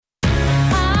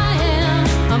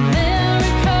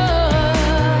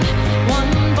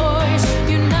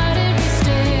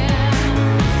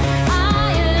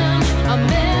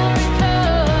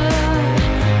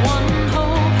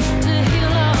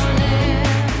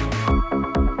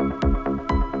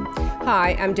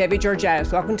Hi, I'm Debbie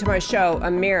Georgatos. Welcome to my show,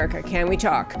 America, Can We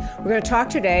Talk? We're going to talk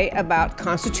today about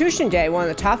Constitution Day. One of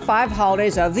the top 5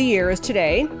 holidays of the year is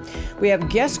today. We have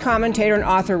guest commentator and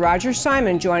author Roger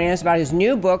Simon joining us about his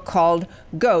new book called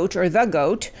GOAT, or The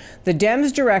GOAT, The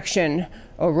Dems Direction,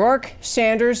 O'Rourke,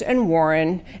 Sanders, and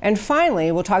Warren. And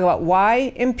finally, we'll talk about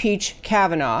why impeach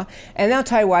Kavanaugh, and I'll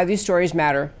tell you why these stories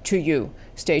matter to you.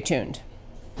 Stay tuned.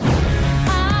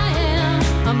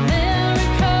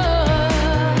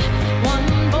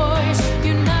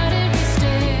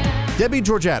 Debbie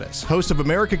Georgatos, host of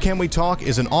America Can We Talk,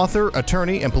 is an author,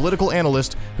 attorney, and political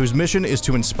analyst whose mission is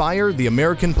to inspire the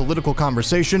American political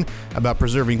conversation about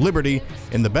preserving liberty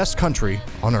in the best country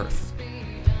on earth.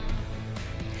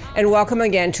 And welcome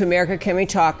again to America Can We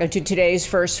Talk and to today's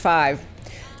First Five.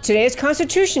 Today is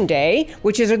Constitution Day,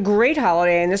 which is a great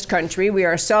holiday in this country. We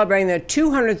are celebrating the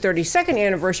 232nd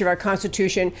anniversary of our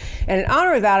Constitution. And in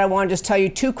honor of that, I want to just tell you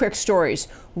 2 quick stories.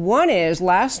 One is,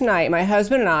 last night, my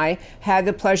husband and I had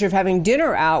the pleasure of having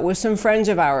dinner out with some friends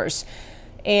of ours.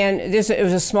 And it was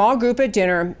a small group at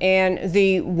dinner, and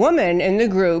the woman in the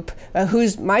group,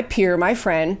 who's my peer, my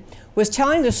friend, was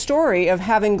telling the story of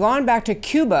having gone back to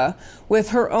Cuba with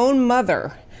her own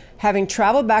mother. Having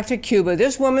traveled back to Cuba,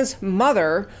 this woman's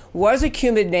mother was a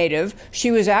Cuban native. She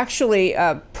was actually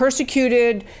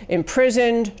persecuted,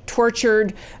 imprisoned,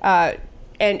 tortured, and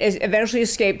eventually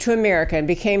escaped to America and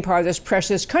became part of this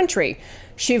precious country.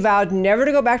 She vowed never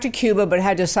to go back to Cuba, but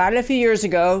had decided a few years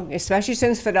ago, especially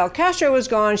since Fidel Castro was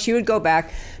gone, she would go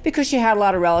back because she had a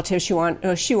lot of relatives she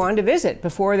wanted to visit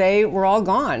before they were all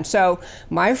gone. So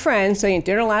my friend, sitting at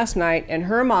dinner last night, and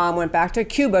her mom went back to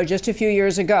Cuba just a few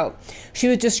years ago. She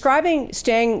was describing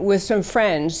staying with some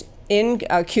friends in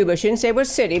Cuba. She didn't say what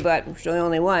city, but she was the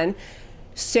only one.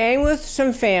 Staying with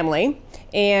some family,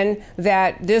 and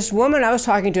that this woman I was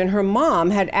talking to and her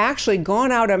mom had actually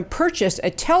gone out and purchased a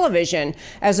television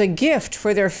as a gift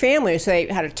for their family. So they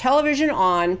had a television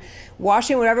on,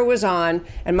 watching whatever was on,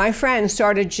 and my friend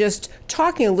started just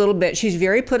talking a little bit. She's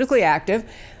very politically active,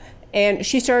 and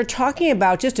she started talking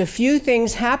about just a few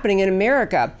things happening in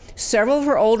America. Several of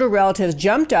her older relatives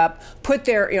jumped up, put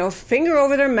their finger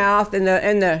over their mouth in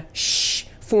the shh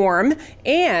form,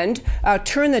 and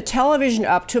turn the television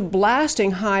up to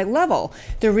blasting high level.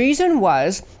 The reason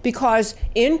was because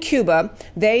in Cuba,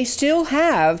 they still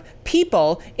have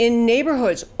people in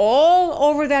neighborhoods all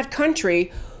over that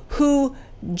country who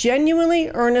genuinely,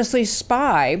 earnestly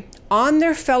spy on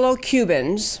their fellow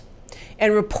Cubans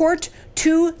and report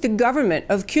to the government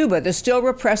of Cuba, the still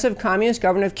repressive communist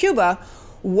government of Cuba,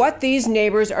 what these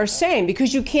neighbors are saying,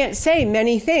 because you can't say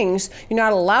many things. You're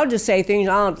not allowed to say things.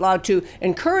 You're not allowed to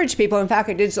encourage people. In fact,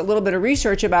 I did a little bit of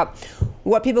research about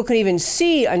what people can even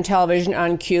see on television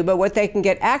on Cuba, what they can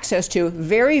get access to.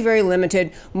 Very, very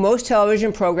limited. Most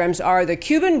television programs are the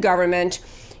Cuban government,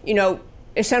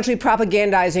 essentially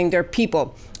propagandizing their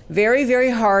people. Very, very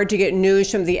hard to get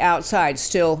news from the outside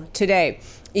still today,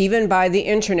 even by the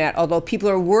internet, although people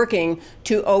are working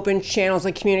to open channels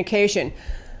of communication.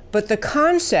 But the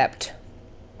concept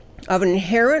of an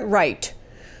inherent right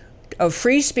of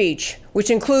free speech, which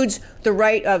includes the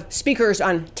right of speakers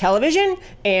on television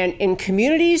and in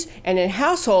communities and in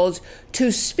households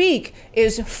to speak,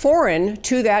 is foreign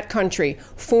to that country,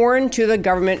 foreign to the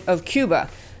government of Cuba,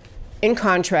 in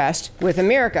contrast with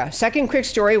America. Second quick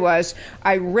story was,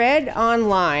 I read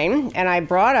online and I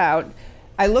started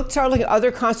looking at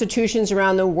other constitutions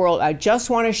around the world. I just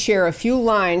want to share a few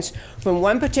lines from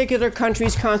one particular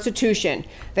country's constitution.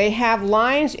 They have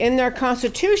lines in their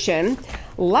constitution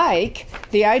like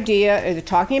the idea,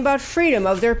 talking about freedom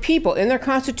of their people in their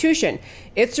constitution.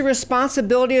 It's the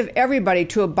responsibility of everybody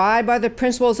to abide by the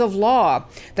principles of law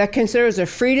that considers the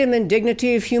freedom and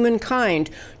dignity of humankind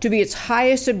to be its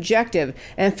highest objective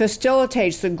and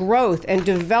facilitates the growth and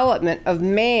development of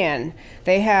man.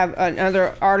 They have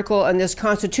another article in this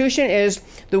constitution is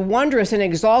the wondrous and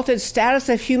exalted status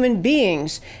of human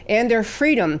beings and their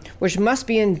freedom, which must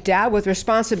be endowed with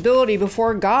responsibility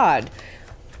before God.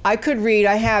 I could read,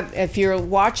 if you're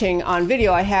watching on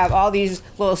video, I have all these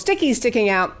little stickies sticking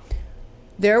out.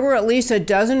 There were at least a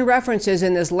dozen references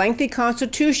in this lengthy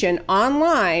constitution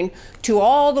online to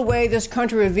all the way this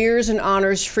country reveres and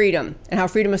honors freedom and how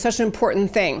freedom is such an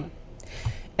important thing.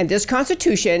 And this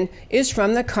constitution is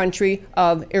from the country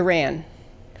of Iran,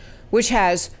 which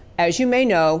has, as you may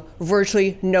know,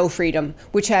 virtually no freedom,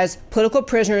 which has political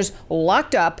prisoners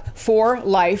locked up for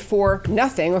life for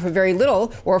nothing or for very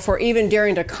little, or for even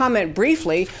daring to comment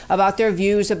briefly about their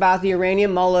views about the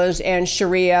Iranian mullahs and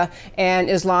Sharia and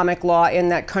Islamic law in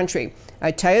that country.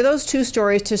 I tell you those 2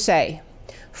 stories to say,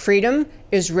 Freedom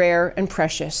is rare and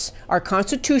precious. Our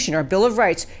Constitution, our Bill of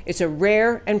Rights, it's a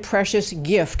rare and precious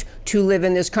gift to live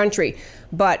in this country.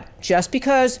 But just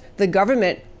because the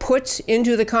government puts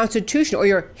into the Constitution, or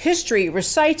your history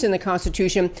recites in the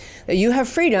Constitution, that you have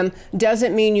freedom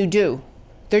doesn't mean you do.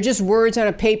 They're just words on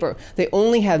a paper. They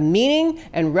only have meaning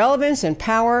and relevance and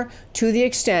power to the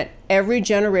extent every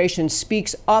generation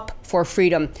speaks up for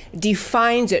freedom,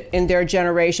 defines it in their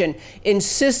generation,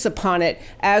 insists upon it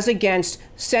as against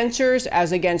censors,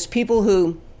 as against people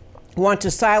who want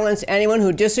to silence anyone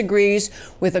who disagrees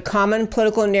with a common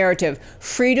political narrative.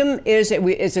 Freedom is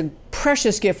a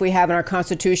precious gift we have in our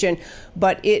Constitution,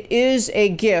 but it is a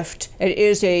gift. It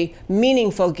is a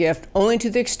meaningful gift only to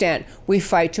the extent we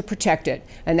fight to protect it.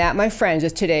 And that, my friends,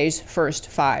 is today's First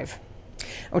Five.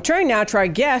 We're turning now to our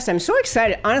guest. I'm so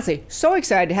excited, honestly, so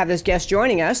excited to have this guest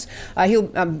joining us.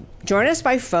 He'll join us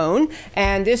by phone,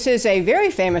 and this is a very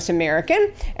famous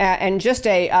American and just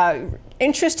a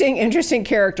interesting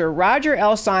character, Roger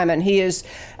L. Simon. He is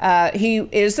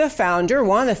the founder,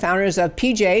 one of the founders of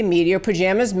PJ Media,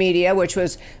 Pajamas Media, which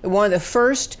was one of the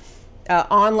first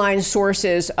online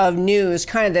sources of news,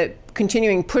 kind of the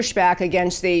continuing pushback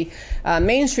against the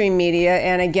mainstream media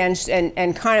and against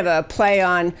and kind of a play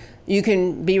on you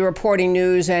can be reporting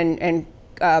news and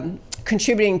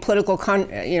contributing political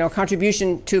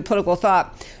contribution to political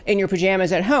thought in your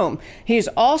pajamas at home. He's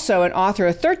also an author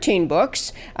of 13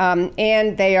 books,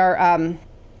 and they are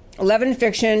 11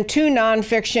 fiction, 2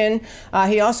 nonfiction.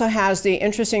 He also has the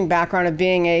interesting background of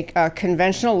being a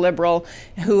conventional liberal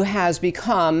who has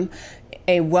become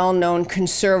a well-known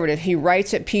conservative. He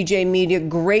writes at PJ Media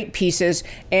great pieces,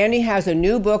 and he has a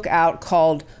new book out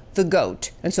called The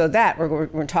Goat. And so that we're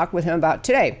going to talk with him about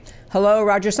today. Hello,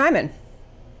 Roger Simon.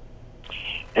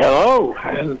 Hello,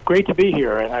 and great to be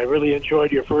here, and I really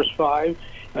enjoyed your first five.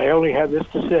 I only have this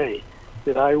to say,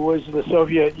 that I was in the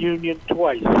Soviet Union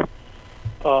twice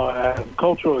at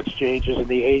cultural exchanges in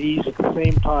the 80s. At the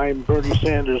same time, Bernie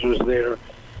Sanders was there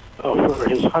for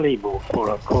his honeymoon,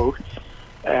 quote-unquote.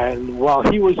 And while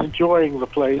he was enjoying the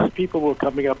place, people were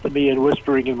coming up to me and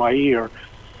whispering in my ear,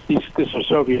 these are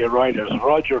Soviet writers,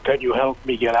 Roger, can you help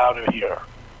me get out of here?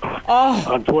 Oh.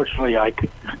 Unfortunately, I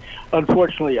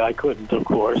couldn't, of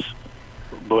course.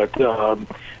 But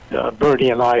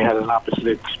Bernie and I had an opposite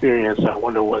experience. I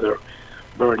wonder whether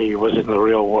Bernie was in the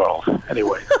real world.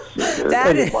 Anyway.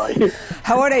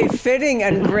 What a fitting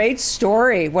and great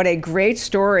story. What a great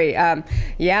story.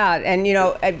 Yeah, and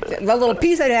the little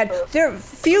piece I had, there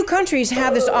few countries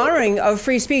have this honoring of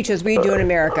free speech as we do in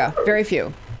America. Very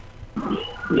few.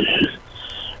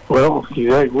 Well,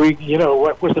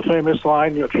 what was the famous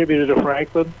line attributed to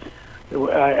Franklin?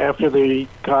 After the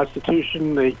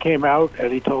Constitution, they came out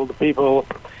and he told the people,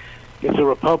 it's a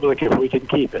republic if we can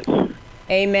keep it.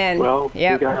 Amen. Well,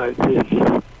 yep.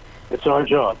 It's our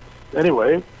job.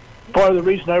 Anyway, part of the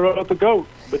reason I wrote The Goat,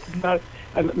 but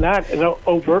not an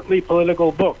overtly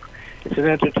political book. It's an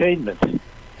entertainment.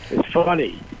 It's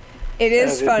funny. It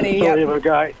is funny.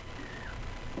 It's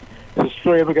the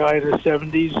story of a guy in his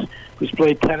 70s who's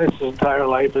played tennis his entire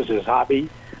life as his hobby,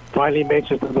 finally makes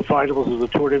it to the finals of the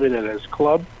tournament at his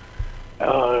club,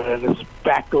 and his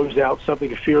back goes out,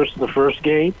 something fierce in the first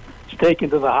game. He's taken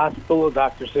to the hospital. The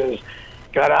doctor says,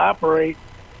 got to operate.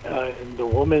 And the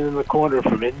woman in the corner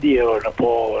from India or Nepal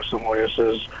or somewhere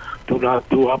says, do not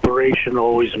do operation,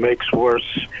 always makes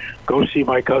worse. Go see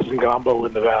my cousin Gambo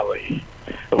in the valley.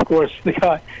 Of course, the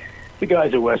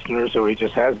guy's a Westerner, so he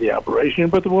just has the operation,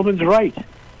 but the woman's right.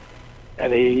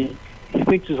 And he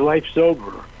thinks his life's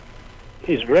over.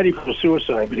 He's ready for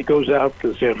suicide, but he goes out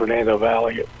to the San Fernando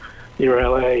Valley near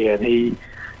L.A., and he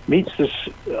meets this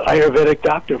Ayurvedic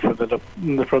doctor from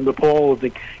Nepal.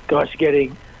 The guy's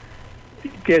getting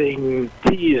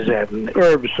teas and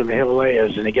herbs from the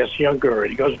Himalayas, and he gets younger,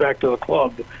 and he goes back to the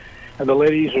club, and the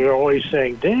ladies are always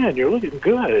saying, Dan, you're looking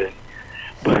good.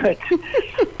 But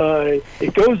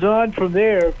it goes on from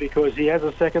there because he has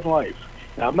a second life.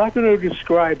 Now, I'm not going to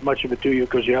describe much of it to you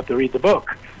because you have to read the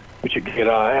book, which you can get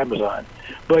on Amazon.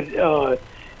 But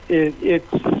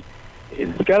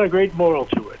it's got a great moral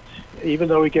to it, even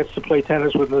though he gets to play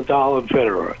tennis with Nadal and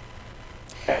Federer.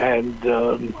 And,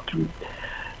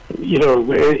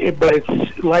 but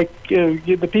it's like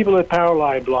the people at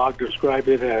Powerline blog describe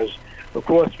it as a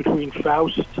cross between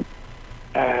Faust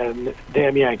and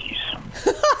Damn Yankees.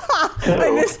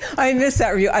 I miss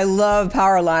that review. I love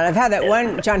Powerline. I've had that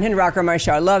one John Hindrocker on my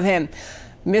show. I love him.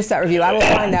 Miss that review. I will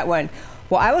find that one.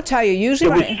 Well, I will tell you,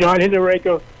 usually it was John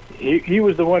Hindrocker. He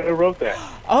was the one who wrote that.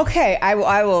 Okay,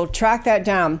 I will track that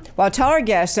down. Well, I'll tell our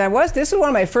guests, this is one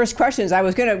of my first questions. I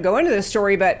was going to go into this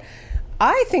story, but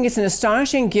I think it's an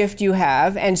astonishing gift you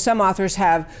have, and some authors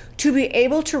have, to be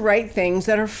able to write things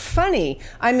that are funny.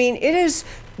 I mean, it is,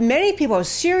 many people have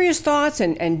serious thoughts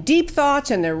and deep thoughts,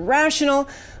 and they're rational,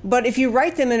 but if you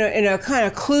write them in a kind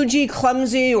of kludgy,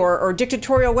 clumsy, or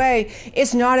dictatorial way,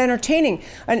 it's not entertaining.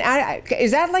 And is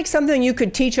that like something you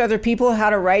could teach other people how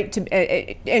to write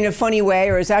in a funny way,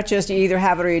 or is that just you either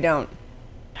have it or you don't?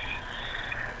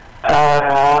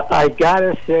 I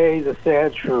gotta say the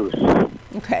sad truth.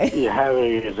 Okay. You have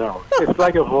it in your own. It's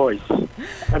like a voice.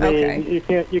 I mean,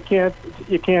 you can't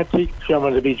teach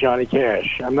someone to be Johnny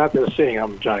Cash. I'm not going to sing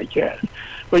I'm Johnny Cash,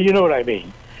 but you know what I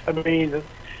mean. I mean,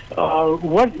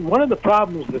 one of the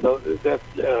problems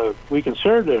that we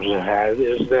conservatives have had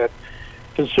is that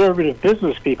conservative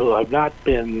business people have not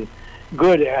been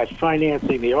good at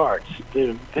financing the arts.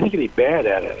 They're particularly bad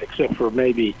at it, except for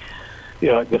maybe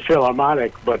the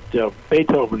Philharmonic, but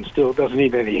Beethoven still doesn't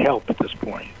need any help at this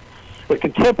point. But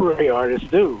contemporary artists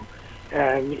do.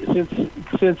 And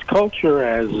since culture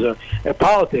and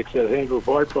politics, as Andrew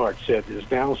Breitbart said, is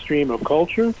downstream of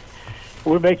culture,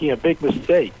 we're making a big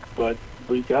mistake, but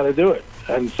we've got to do it.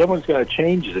 And someone's got to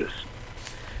change this.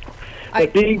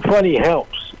 But being funny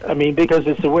helps. I mean, because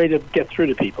it's a way to get through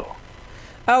to people.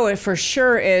 Oh, it for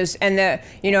sure is. And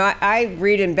I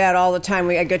read in bed all the time.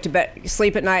 I get to bed,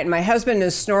 sleep at night, and my husband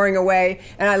is snoring away.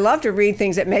 And I love to read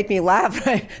things that make me laugh.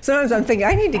 Sometimes I'm thinking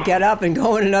I need to get up and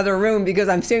go in another room because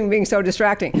I'm being so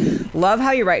distracting. Love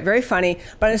how you write, very funny.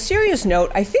 But on a serious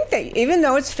note, I think that even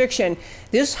though it's fiction,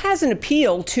 this has an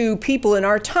appeal to people in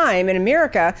our time in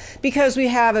America because we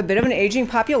have a bit of an aging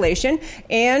population,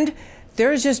 and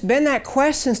there's just been that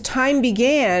quest since time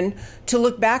began to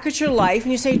look back at your life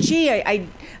and you say, gee,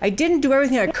 I didn't do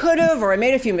everything I could have, or I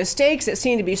made a few mistakes that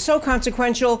seemed to be so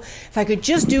consequential. If I could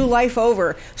just do life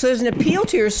over. So there's an appeal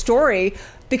to your story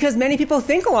because many people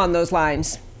think along those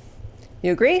lines.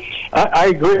 You agree? I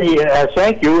agree.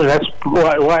 Thank you. And that's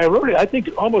why I wrote it. I think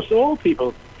almost all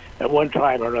people at one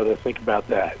time or another think about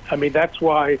that. I mean, that's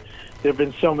why there have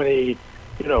been so many,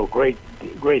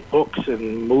 great books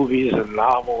and movies and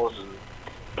novels and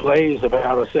plays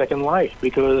about a second life,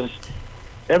 because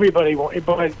everybody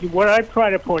but what I try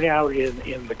to point out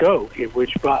in The Goat,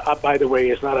 which by the way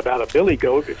is not about a billy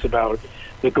goat, it's about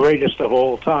the greatest of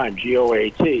all time,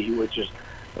 GOAT, which is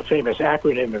a famous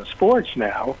acronym in sports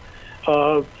now,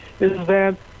 is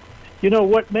that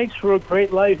what makes for a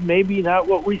great life maybe not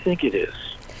what we think it is.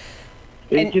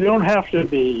 You don't have to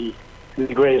be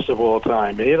the greatest of all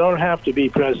time, and you don't have to be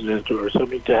president or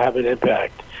something to have an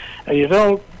impact,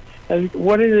 and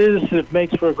what it is that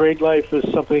makes for a great life is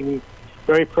something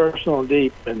very personal and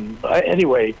deep. And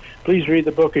anyway, please read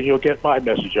the book and you'll get my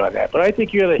message on that. But I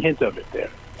think you got a hint of it there.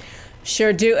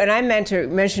 Sure do. And I meant to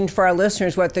mention for our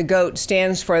listeners what the GOAT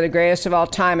stands for, the greatest of all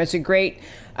time. It's a great,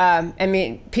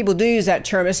 people do use that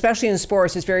term, especially in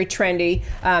sports. It's very trendy.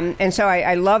 And so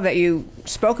I love that you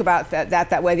spoke about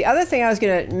that way. The other thing I was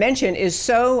going to mention is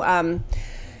so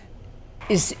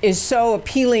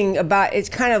appealing about,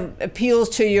 it kind of appeals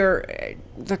to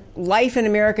the life in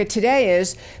America today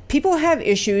is people have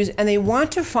issues and they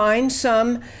want to find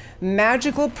some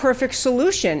magical, perfect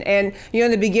solution. And in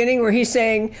the beginning where he's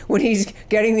saying, when he's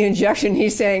getting the injection,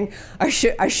 he's saying, I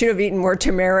should have eaten more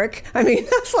turmeric. I mean,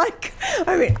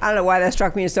 I don't know why that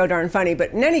struck me as so darn funny,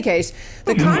 but in any case,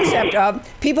 the concept of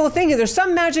people thinking there's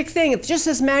some magic thing, it's just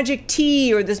this magic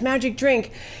tea or this magic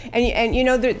drink. And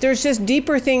there's just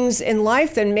deeper things in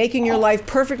life than making your life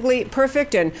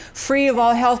perfect and free of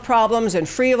all health problems and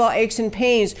free of all aches and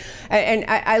pains. And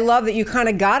I love that you kind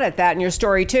of got at that in your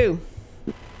story too.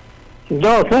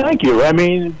 No, thank you. I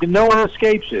mean, no one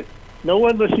escapes it. No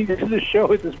one listening to this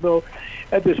show at this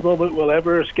moment will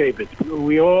ever escape it.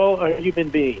 We all are human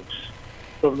beings,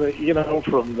 from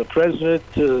the president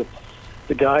to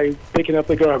the guy picking up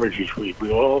the garbage each week.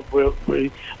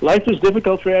 Life is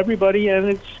difficult for everybody,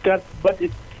 and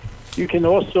you can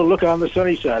also look on the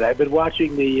sunny side. I've been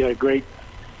watching the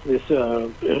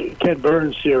Ken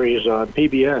Burns series on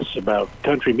PBS about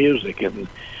country music, and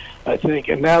I think,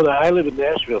 and now that I live in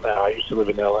Nashville now, I used to live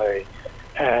in L.A.,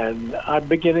 and I'm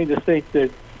beginning to think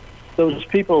that those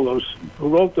people, who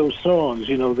wrote those songs,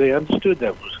 they understood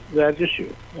that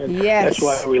issue. And yes. That's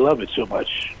why we love it so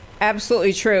much.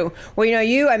 Absolutely true. Well,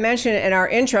 I mentioned in our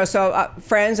intro, so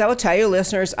friends, I will tell you,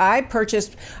 listeners, I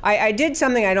did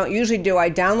something I don't usually do.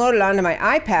 I downloaded onto my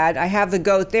iPad. I have the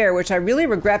GOAT there, which I really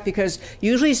regret because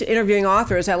usually interviewing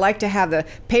authors, I like to have the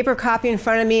paper copy in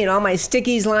front of me and all my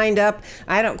stickies lined up.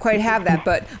 I don't quite have that,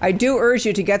 but I do urge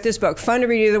you to get this book. Fun to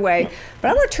read either way. But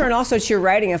I want to turn also to your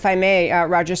writing, if I may,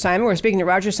 Roger Simon. We're speaking to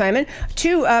Roger Simon.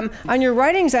 On your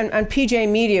writings on PJ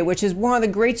Media, which is one of the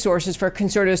great sources for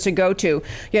conservatives to go to.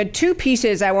 You had had two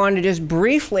pieces I wanted to just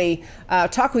briefly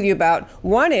talk with you about.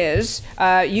 One is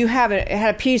you had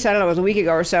a piece, I don't know, it was a week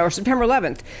ago or so, or September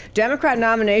 11th. Democrat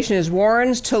nomination is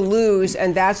Warren's to lose,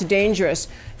 and that's dangerous.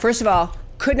 First of all,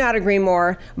 could not agree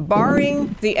more.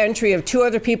 Barring the entry of two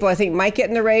other people I think might get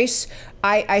in the race,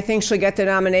 I think she'll get the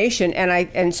nomination.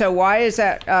 And so why is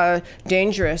that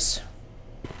dangerous?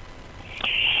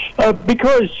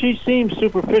 Because she seems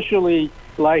superficially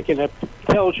like an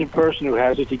intelligent person who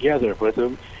has it together, but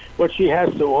what she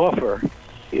has to offer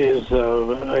is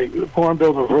a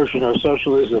form-builder version of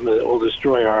socialism that will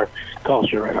destroy our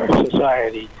culture and our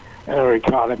society and our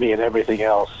economy and everything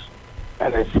else.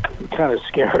 And it's kind of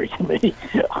scary to me.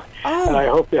 And I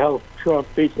hope the hell Trump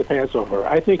beats the pants off her.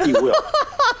 I think he will.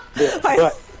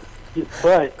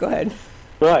 but go ahead.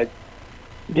 But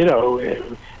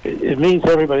it means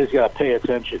everybody's got to pay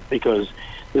attention, because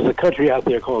there's a country out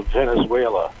there called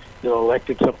Venezuela that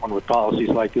elected someone with policies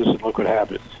like this, and look what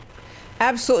happens.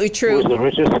 Absolutely true. It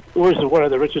was one of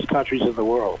the richest countries in the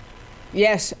world.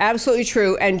 Yes, absolutely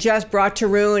true, and just brought to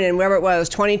ruin in wherever it was,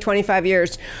 20, 25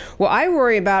 years. Well, I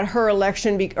worry about her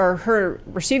election or her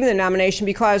receiving the nomination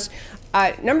because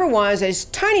number one is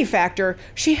a tiny factor.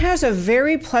 She has a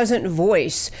very pleasant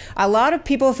voice. A lot of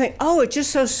people think, oh, it's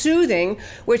just so soothing,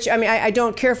 which, I mean, I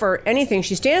don't care for anything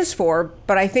she stands for,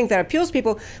 but I think that appeals to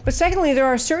people. But secondly,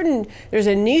 there's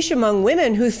a niche among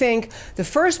women who think the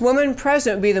first woman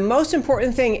president would be the most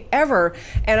important thing ever.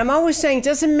 And I'm always saying, it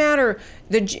doesn't matter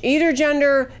either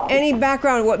gender, any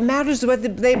background. What matters is what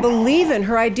they believe in.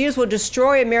 Her ideas will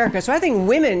destroy America. So I think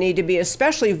women need to be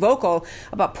especially vocal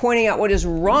about pointing out what is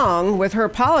wrong with her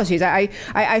policies.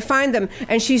 I find them,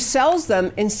 and she sells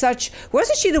them in such.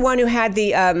 Wasn't she the one who had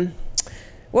the?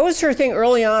 What was her thing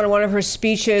early on in one of her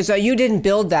speeches? You didn't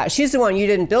build that. She's the one. You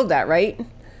didn't build that, right?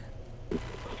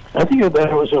 I think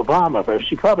that was Obama, but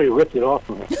she probably ripped it off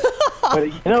from him.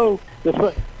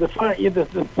 But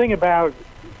the thing about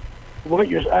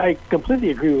I completely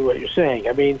agree with what you're saying.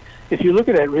 I mean, if you look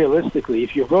at it realistically,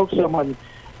 if you vote for someone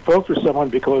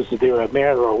because they're a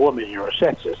man or a woman, you're a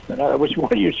sexist. Which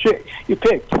one you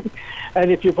picked? And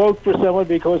if you vote for someone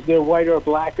because they're white or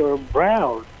black or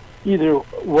brown, either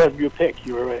one you pick,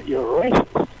 you're a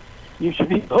racist. You should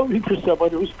be voting for someone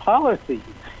whose policies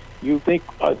you think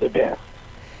are the best.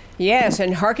 Yes,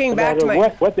 and harking back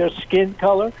to what their skin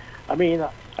color. I mean,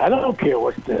 I don't care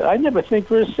I never think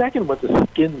for a second what the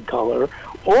skin color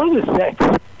or the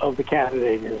sex of the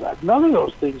candidate is. None of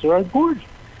those things are important.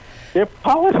 Their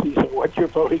policies are what you're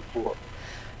voting for.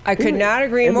 I could not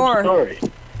agree more. Story.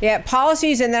 Yeah,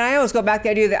 policies, and then I always go back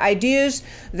to the ideas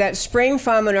that spring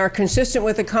from and are consistent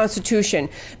with the Constitution.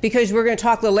 Because we're going to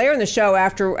talk a little later in the show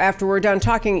after we're done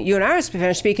talking, you and I are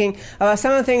finished speaking, about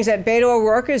some of the things that Beto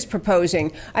O'Rourke is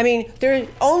proposing. I mean, they're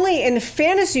only in the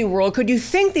fantasy world could you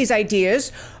think these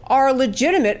ideas are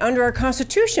legitimate under our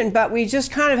Constitution, but we just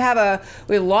kind of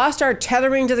we lost our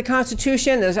tethering to the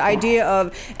Constitution. This idea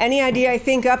of any idea I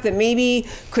think up that maybe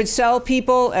could sell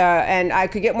people and I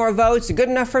could get more votes, good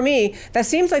enough for me. That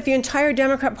seems like the entire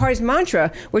Democrat Party's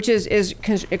mantra, which is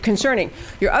concerning.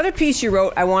 Your other piece you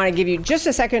wrote, I want to give you just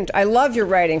a second. I love your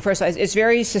writing. First, it's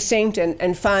very succinct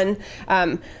and fun.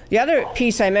 The other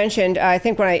piece I mentioned, I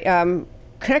think when I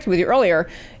connected with you earlier,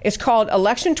 it's called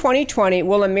Election 2020,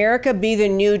 Will America Be the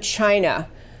New China?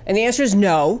 And the answer is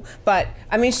no. But,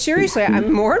 I mean, seriously,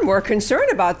 I'm more and more concerned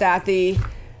about that. The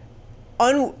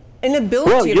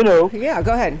inability yeah,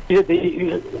 go ahead.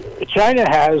 China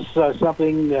has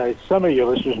something some of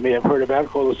your listeners may have heard about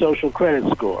called the social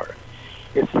credit score.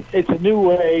 It's a new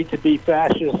way to be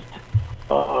fascist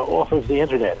off of the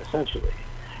internet, essentially.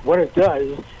 What it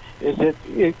does is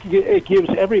it gives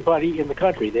everybody in the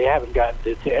country, they haven't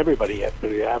gotten to everybody yet,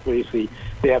 but obviously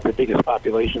they have the biggest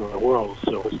population in the world,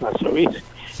 so it's not so easy.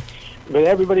 But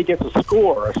everybody gets a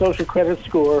score, a social credit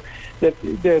score, that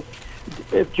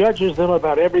it judges them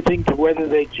about everything, to whether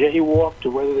they jaywalk, to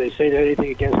whether they say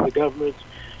anything against the government,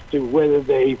 to whether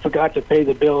they forgot to pay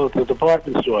the bill at the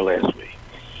department store last week.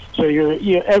 So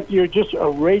you're just a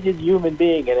rated human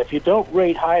being, and if you don't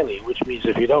rate highly, which means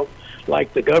if you don't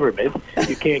like the government,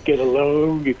 you can't get a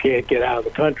loan, you can't get out of the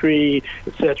country,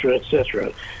 etc.,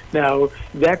 etc. Now,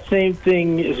 that same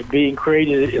thing is being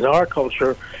created in our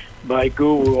culture by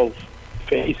Google,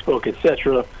 Facebook,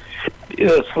 etc., in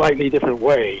a slightly different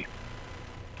way,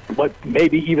 but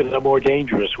maybe even a more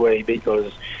dangerous way,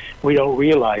 because we don't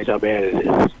realize how bad it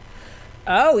is.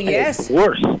 Oh, yes. And it's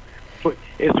worse.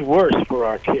 It's worse for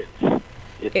our kids.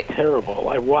 It's terrible.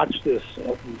 I watched this.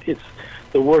 It's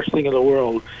the worst thing in the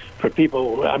world for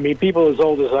people. I mean, people as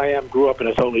old as I am grew up in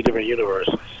a totally different universe.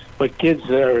 But kids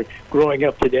that are growing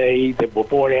up today, that were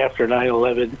born after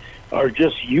 9/11, are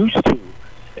just used to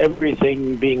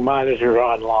everything being monitored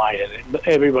online and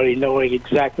everybody knowing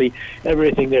exactly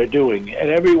everything they're doing. And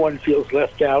everyone feels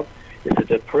left out. It's a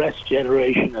depressed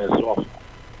generation, and it's awful.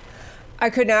 I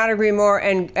could not agree more.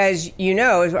 And as you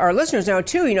know, as our listeners know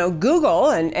too, Google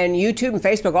and YouTube and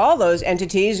Facebook, all those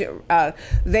entities,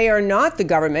 they are not the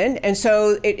government. And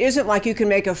so it isn't like you can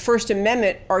make a First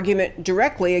Amendment argument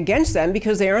directly against them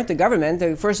because they aren't the government.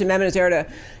 The First Amendment is there to,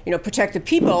 protect the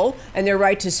people and their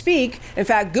right to speak. In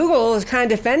fact, Google is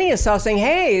kind of defending itself saying,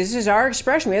 hey, this is our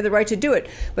expression. We have the right to do it.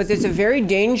 But it's a very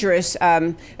dangerous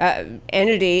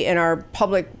entity in our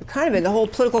public, kind of in the whole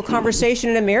political conversation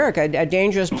in America, a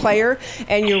dangerous player.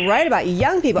 And you're right about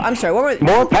young people. I'm sorry, what were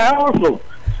more powerful?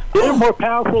 They're more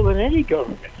powerful than any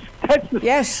government.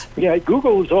 Yes. Yeah,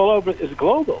 Google is all over. It's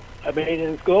global. I mean,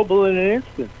 it's global in an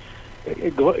instant.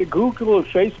 Google and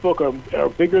Facebook are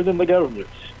bigger than the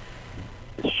governments.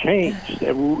 It's changed,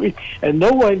 and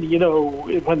no one,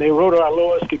 when they wrote our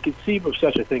laws, could conceive of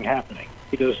such a thing happening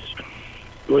because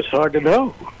it was hard to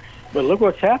know. But look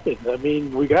what's happened. I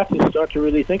mean, we got to start to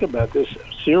really think about this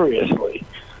seriously.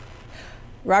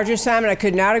 Roger Simon, I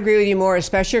could not agree with you more,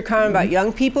 especially your comment about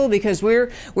young people, because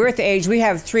we're at the age, we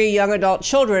have 3 young adult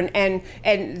children, and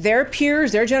their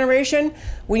peers, their generation,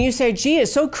 when you say, gee,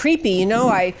 it's so creepy,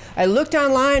 I looked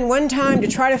online one time to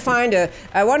try to find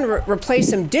I wanted to replace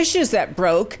some dishes that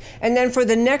broke, and then for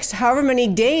the next however many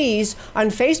days on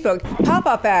Facebook,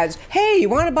 pop-up ads, hey, you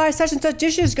want to buy such and such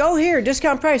dishes? Go here,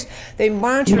 discount price. They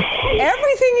monitor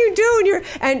everything you do,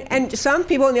 and some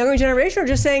people in the younger generation are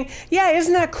just saying, yeah,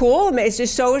 isn't that cool? It's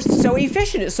just so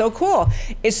efficient. It's so cool.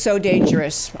 It's so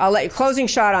dangerous. I'll let you closing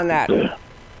shot on that.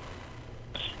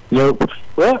 Nope.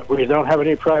 Well, we don't have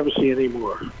any privacy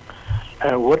anymore.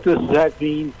 And what does that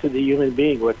mean to the human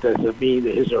being? What does it mean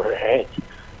to his or her head?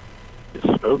 It's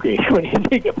spooky when you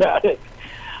think about it.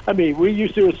 I mean, we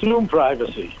used to assume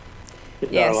privacy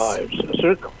in our lives,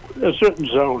 a certain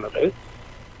zone of it.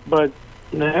 But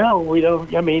now we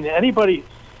don't. I mean, anyone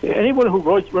who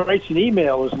writes an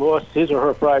email has lost his or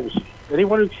her privacy.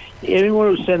 Anyone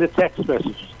who sends a text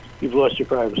message, you've lost your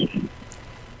privacy.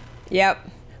 Yep.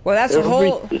 Well, that's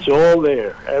It's all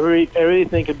there.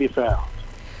 Everything can be found.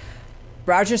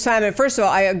 Roger Simon, first of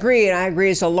all, I agree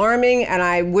it's alarming, and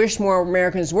I wish more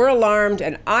Americans were alarmed,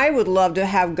 and I would love to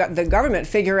have the government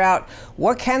figure out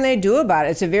what can they do about it.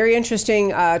 It's a very interesting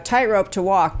tightrope to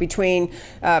walk between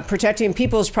protecting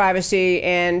people's privacy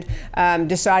and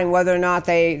deciding whether or not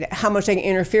how much they can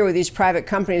interfere with these private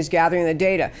companies gathering the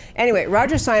data. Anyway,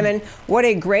 Roger Simon, what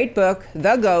a great book,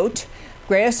 The GOAT.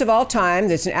 Greatest of all time.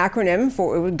 That's an acronym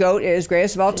for GOAT is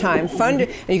greatest of all time. And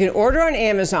you can order on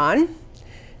Amazon,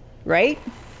 right?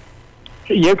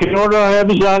 You can order on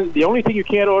Amazon. The only thing you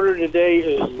can't order today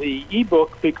is the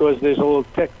ebook because there's a little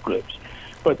text clips.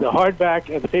 But the hardback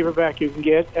and the paperback you can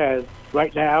get, and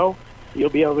right now you'll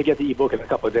be able to get the ebook in a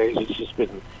couple of days. It's just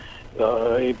been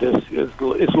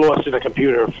it's lost in a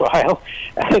computer file,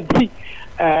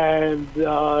 and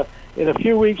in a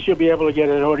few weeks you'll be able to get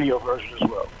an audio version as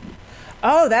well.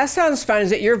 Oh, that sounds fun.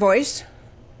 Is it your voice?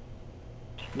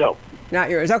 No. Not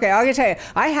yours. Okay, I'll tell you.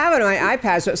 I have it on my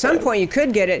iPad, so at some point you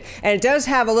could get it, and it does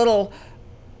have a little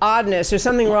oddness. There's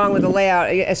something wrong with the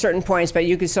layout at certain points, but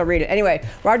you can still read it. Anyway,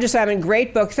 Roger Simon,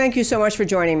 great book. Thank you so much for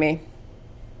joining me.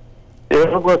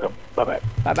 You're welcome. Bye-bye.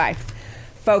 Bye-bye.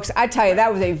 Folks, I tell you,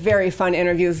 that was a very fun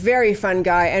interview, very fun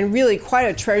guy, and really quite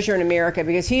a treasure in America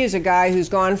because he is a guy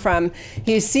who's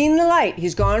he's seen the light.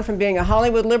 He's gone from being a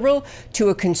Hollywood liberal to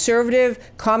a conservative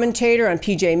commentator on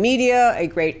PJ Media, a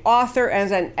great author,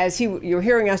 and as you're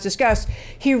hearing us discuss,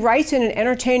 he writes in an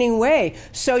entertaining way.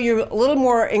 So you're a little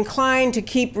more inclined to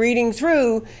keep reading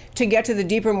through to get to the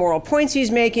deeper moral points he's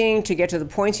making, to get to the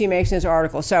points he makes in his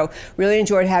article. So really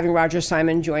enjoyed having Roger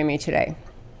Simon join me today.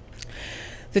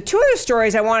 The two other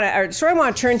stories I want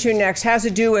to turn to next has to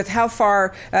do with how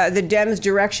far the Dems'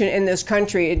 direction in this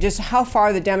country, just how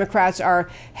far the Democrats are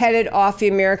headed off the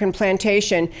American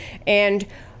plantation. And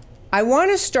I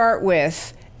want to start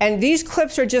with, and these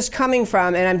clips are just coming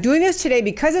from, and I'm doing this today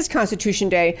because it's Constitution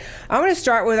Day, I'm going to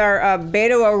start with our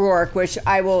Beto O'Rourke, which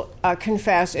I will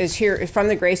confess is from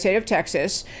the great state of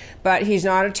Texas, but he's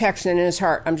not a Texan in his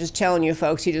heart. I'm just telling you,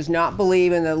 folks, he does not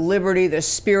believe in the liberty, the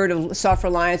spirit of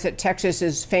self-reliance that Texas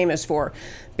is famous for.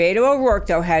 Beto O'Rourke,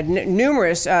 though, had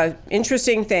numerous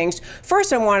interesting things.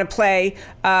 First, I want to play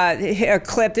a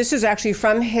clip. This is actually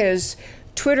from his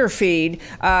Twitter feed,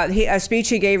 a speech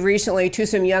he gave recently to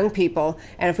some young people,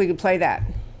 and if we could play that.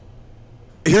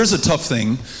 Here's a tough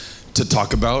thing to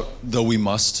talk about, though we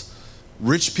must.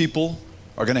 Rich people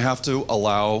are going to have to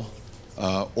allow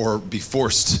or be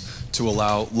forced to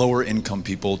allow lower income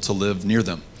people to live near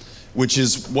them. which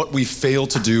is what we fail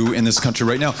to do in this country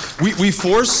right now. We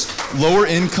force lower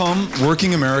income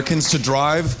working Americans to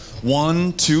drive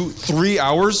 1, 2, 3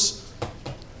 hours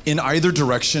in either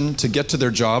direction to get to their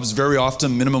jobs, very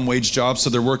often minimum wage jobs, so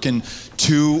they're working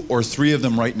 2 or 3 of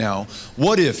them right now.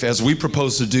 What if, as we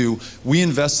propose to do, we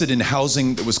invested in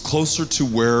housing that was closer to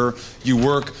where you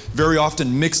work, very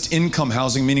often mixed income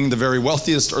housing, meaning the very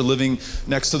wealthiest are living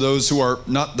next to those who are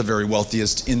not the very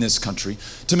wealthiest in this country,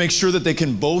 to make sure that they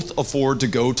can both afford to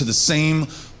go to the same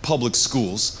public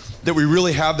schools, that we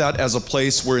really have that as a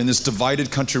place where in this divided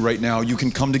country right now, you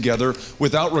can come together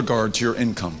without regard to your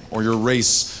income or your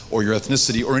race or your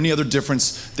ethnicity or any other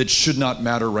difference that should not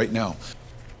matter right now.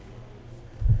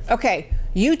 Okay,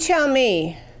 you tell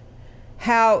me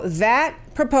how that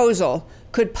proposal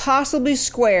could possibly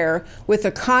square with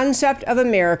the concept of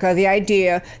America, the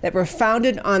idea that we're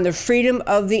founded on the freedom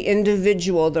of the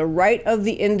individual, the right of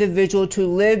the individual to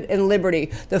live in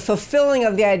liberty, the fulfilling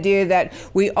of the idea that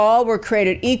we all were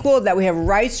created equal, that we have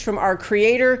rights from our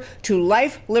Creator to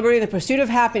life, liberty, and the pursuit of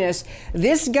happiness.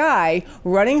 This guy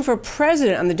running for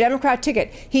president on the Democrat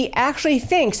ticket, he actually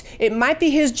thinks it might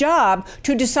be his job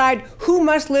to decide who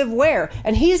must live where.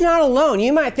 And he's not alone.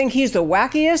 You might think he's the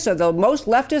wackiest or the most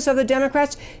leftist of the Democrats.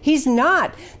 He's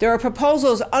not. There are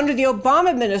proposals under the Obama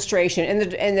administration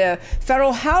and the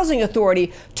Federal Housing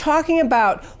Authority talking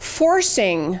about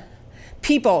forcing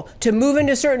people to move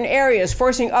into certain areas,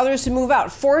 forcing others to move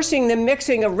out, forcing the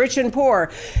mixing of rich and poor,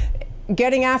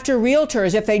 getting after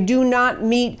realtors if they do not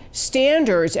meet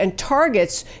standards and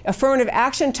targets, affirmative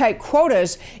action type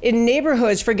quotas in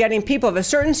neighborhoods for getting people of a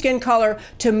certain skin color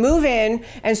to move in,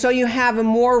 and so you have a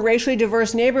more racially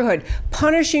diverse neighborhood,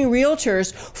 punishing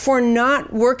realtors for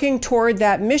not working toward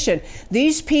that mission.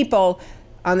 These people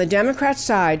on the Democrat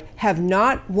side have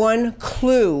not one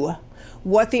clue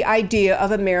what the idea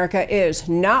of America is.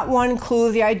 Not one clue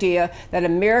of the idea that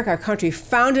America, a country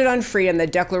founded on freedom, the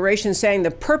Declaration saying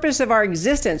the purpose of our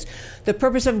existence, the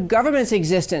purpose of government's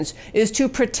existence is to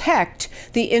protect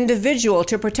the individual,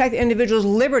 to protect the individual's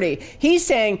liberty. He's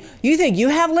saying, you think you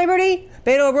have liberty?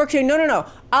 Beto O'Rourke saying, no.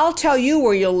 I'll tell you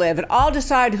where you'll live, and I'll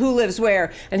decide who lives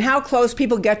where and how close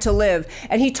people get to live.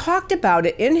 And he talked about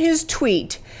it in his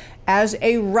tweet as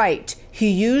a right.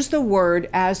 He used the word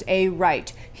as a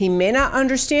right. He may not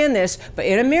understand this, but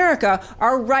in America,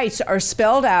 our rights are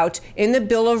spelled out in the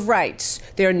Bill of Rights.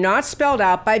 They're not spelled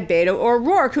out by Beto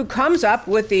O'Rourke, who comes up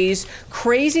with these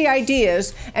crazy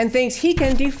ideas and thinks he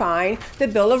can define the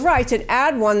Bill of Rights and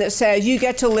add one that says you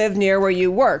get to live near where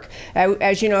you work.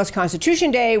 As you know, it's Constitution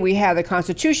Day. We have the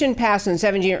Constitution passed in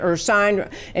signed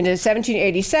in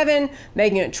 1787,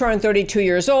 making it 232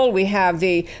 years old. We have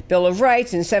the Bill of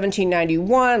Rights in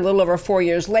 1791, a little over 4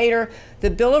 years later. The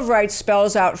Bill of Rights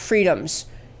spells out freedoms.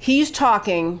 He's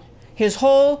talking, his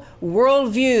whole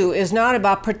worldview is not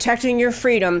about protecting your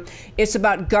freedom. It's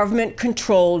about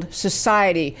government-controlled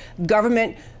society,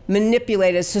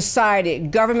 government-manipulated society,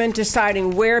 government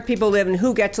deciding where people live and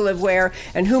who get to live where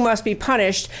and who must be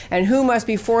punished and who must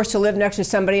be forced to live next to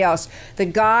somebody else. The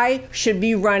guy should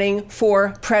be running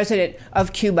for president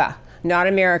of Cuba, not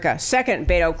America. Second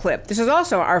Beto clip. This is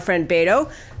also our friend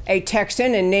Beto, a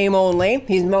Texan in name only.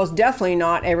 He's most definitely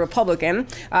not a Republican.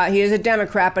 He is a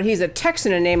Democrat, but he's a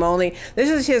Texan in name only.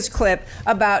 This is his clip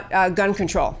about gun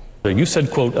control. You said,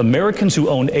 quote, Americans who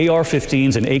own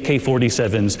AR-15s and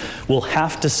AK-47s will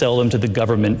have to sell them to the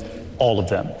government, all of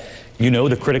them. You know,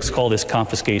 the critics call this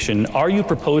confiscation. Are you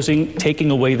proposing taking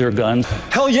away their guns?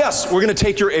 Hell yes, we're going to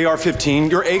take your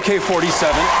AR-15, your AK-47. We're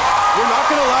not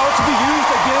going to allow it to be used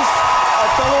against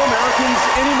fellow Americans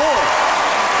anymore.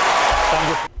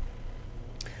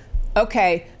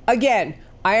 Okay, again,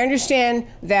 I understand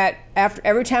that after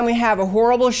every time we have a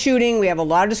horrible shooting, we have a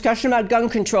lot of discussion about gun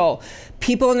control.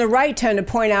 People on the right tend to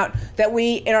point out that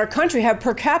we, in our country, have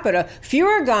per capita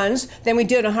fewer guns than we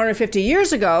did 150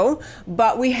 years ago,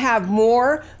 but we have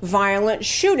more violent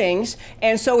shootings.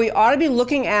 And so we ought to be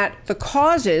looking at the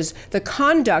causes, the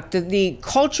conduct, the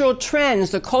cultural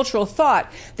trends, the cultural thought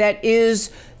that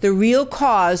is the real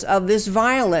cause of this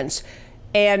violence.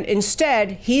 And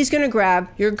instead, he's going to grab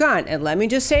your gun. And let me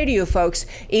just say to you folks,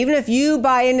 even if you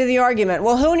buy into the argument,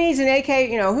 well, who needs an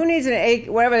AK, who needs an AK,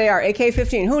 whatever they are,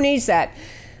 AK-15, who needs that?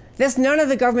 That's none of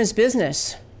the government's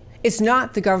business. It's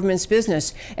not the government's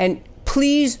business. And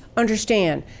please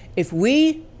understand, if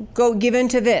we give in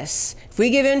to this, if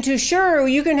we give in to, sure,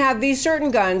 you can have these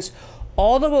certain guns,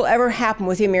 all that will ever happen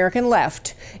with the American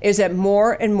left is that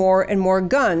more and more and more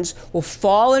guns will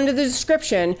fall into the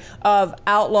description of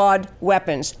outlawed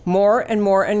weapons. More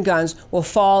and guns will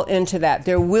fall into that.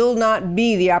 There will not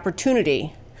be the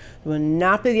opportunity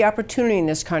in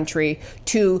this country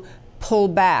to pull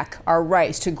back our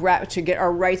rights, to get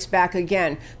our rights back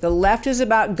again. The left is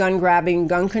about gun grabbing,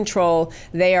 gun control.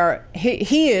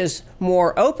 He is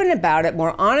more open about it,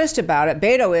 more honest about it.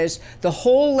 Beto is. The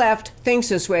whole left thinks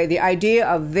this way. The idea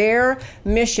of their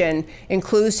mission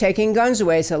includes taking guns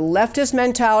away. It's a leftist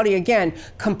mentality, again,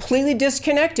 completely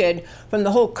disconnected from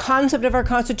the whole concept of our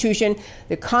Constitution,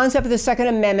 the concept of the Second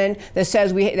Amendment that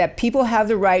says that people have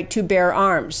the right to bear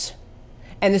arms.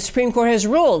 And the Supreme Court has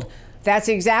ruled that's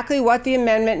exactly what the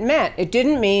amendment meant. It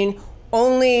didn't mean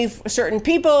only certain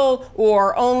people,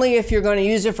 or only if you're going to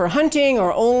use it for hunting,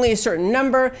 or only a certain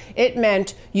number. It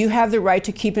meant you have the right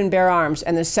to keep and bear arms.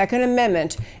 And the Second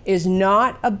Amendment is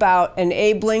not about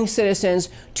enabling citizens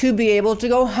to be able to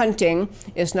go hunting.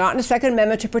 It's not in the Second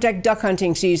Amendment to protect duck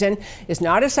hunting season. It's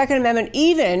not a Second Amendment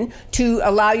even to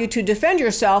allow you to defend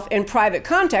yourself in private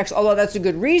context, although that's a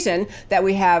good reason that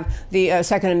we have the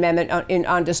Second Amendment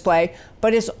on display.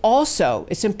 But it's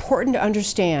important to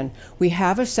understand we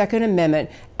have a Second Amendment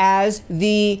as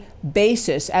the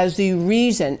basis, as the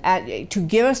reason, to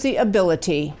give us the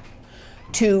ability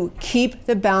to keep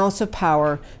the balance of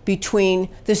power between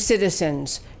the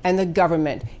citizens and the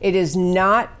government. It is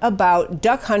not about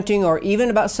duck hunting or even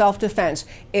about self-defense.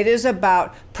 It is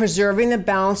about preserving the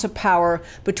balance of power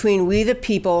between we the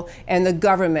people and the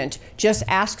government. Just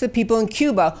ask the people in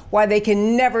Cuba why they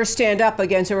can never stand up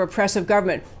against a repressive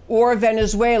government, or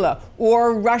Venezuela,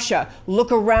 or Russia.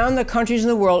 Look around the countries in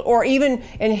the world, or even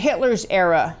in Hitler's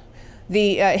era.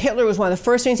 Hitler was one of the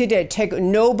first things he did.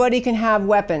 Nobody can have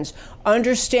weapons.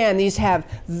 Understand these have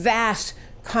vast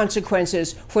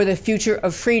consequences for the future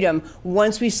of freedom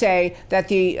once we say that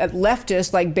the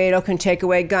leftists like Beto can take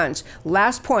away guns.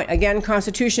 Last point, again,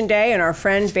 Constitution Day and our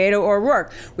friend Beto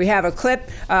O'Rourke. We have a clip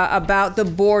about the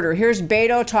border. Here's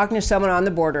Beto talking to someone on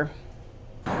the border.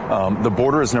 The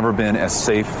border has never been as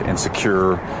safe and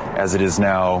secure as it is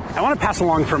now. I want to pass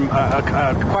along from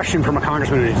a question from a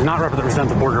congressman who does not represent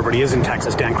the border, but he is in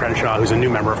Texas, Dan Crenshaw, who's a new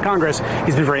member of Congress.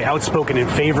 He's been very outspoken in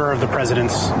favor of the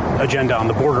president's agenda on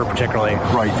the border, particularly.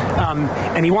 Right.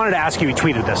 And he wanted to ask you, he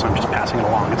tweeted this, I'm just passing it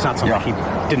along. It's not something he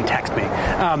didn't text me.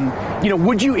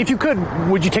 Would you, if you could,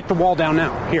 would you take the wall down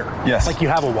now, here? Yes. Like you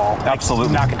have a wall.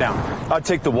 Absolutely. Knock it down. I'd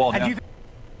take the wall down.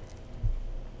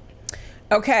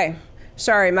 Okay.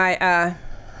 Sorry, my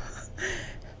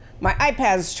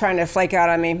iPad's trying to flake out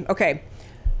on me. Okay,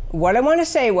 what I want to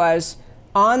say was,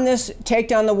 on this take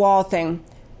down the wall thing,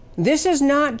 this is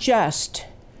not just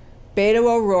Beto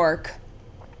O'Rourke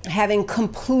having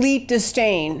complete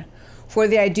disdain for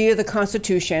the idea of the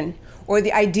Constitution, or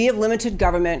the idea of limited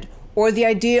government, or the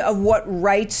idea of what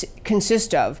rights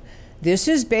consist of. This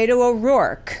is Beto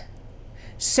O'Rourke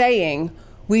saying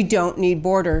we don't need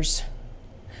borders.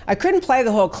 I couldn't play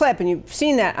the whole clip, and you've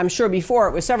seen that, I'm sure, before.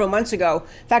 It was several months ago.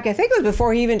 In fact, I think it was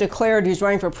before he even declared he was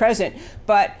running for president.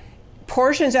 But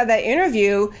portions of that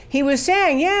interview, he was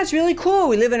saying, yeah, it's really cool.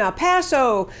 We live in El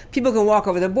Paso. People can walk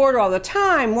over the border all the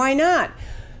time. Why not?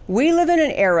 We live in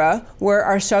an era where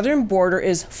our southern border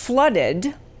is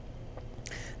flooded,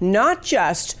 not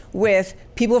just with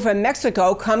people from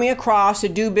Mexico coming across to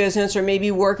do business or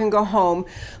maybe work and go home,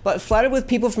 but flooded with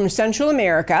people from Central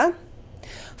America,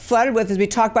 flooded with, as we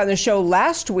talked about in the show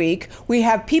last week, we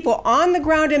have people on the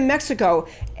ground in Mexico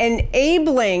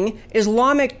enabling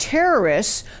Islamic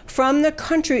terrorists from the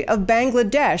country of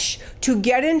Bangladesh to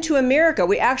get into America.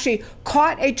 We actually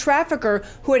caught a trafficker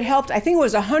who had helped, I think it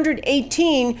was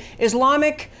 118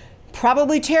 Islamic,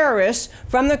 probably terrorists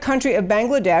from the country of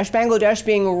Bangladesh, Bangladesh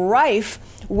being rife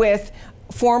with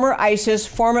former ISIS,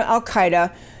 former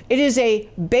Al-Qaeda. It is a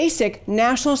basic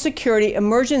national security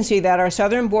emergency that our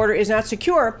southern border is not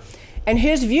secure. And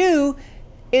his view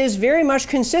is very much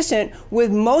consistent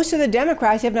with most of the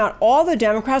Democrats, if not all the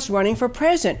Democrats running for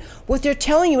president. What they're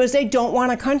telling you is they don't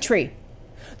want a country.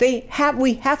 We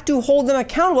have to hold them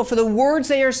accountable for the words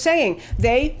they are saying.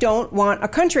 They don't want a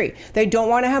country. They don't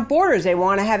want to have borders. They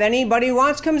want to have anybody who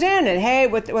wants comes in and, hey,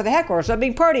 what the heck, or it's a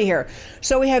big party here.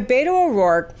 So we have Beto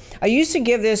O'Rourke. I used to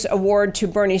give this award to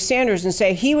Bernie Sanders and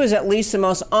say he was at least the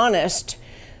most honest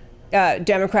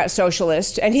Democrat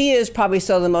socialist, and he is probably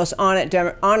still the most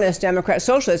honest Democrat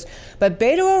socialist. But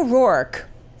Beto O'Rourke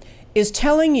is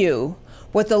telling you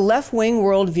what the left-wing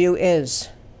worldview is.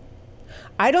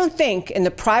 I don't think, in the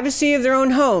privacy of their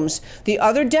own homes, the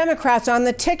other Democrats on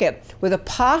the ticket, with a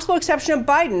possible exception of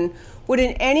Biden, would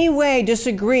in any way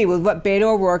disagree with what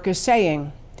Beto O'Rourke is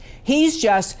saying. He's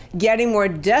just getting more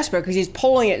desperate because he's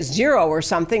polling at 0 or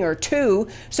something, or 2,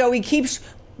 so he keeps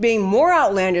being more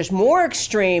outlandish, more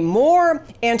extreme, more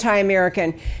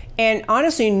anti-American, and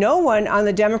honestly, no one on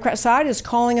the Democrat side is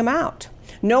calling him out.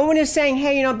 No one is saying,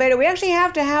 hey, Beto, we actually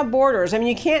have to have borders. I mean,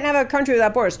 you can't have a country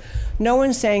without borders. No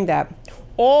one's saying that.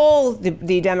 All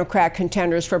the Democrat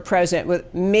contenders for president,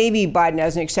 with maybe Biden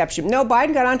as an exception. No,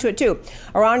 Biden got onto it too,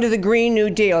 are onto the Green New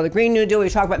Deal. The Green New Deal we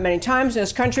talked about many times in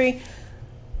this country.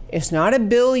 It's not a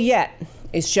bill yet.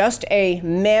 It's just a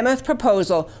mammoth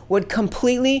proposal, would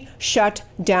completely shut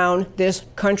down this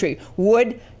country,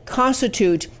 would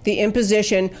constitute the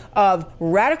imposition of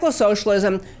radical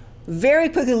socialism, very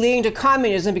quickly leading to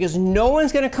communism, because no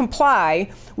one's going to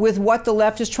comply with what the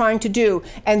left is trying to do.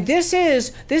 And this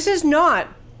is not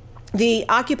the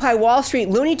Occupy Wall Street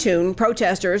Looney Tune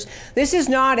protesters. This is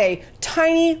not a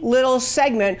tiny little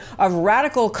segment of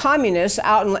radical communists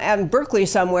out in Berkeley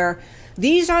somewhere.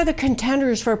 These are the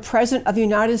contenders for President of the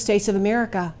United States of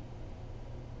America.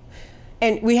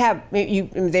 And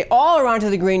they all are onto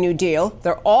the Green New Deal.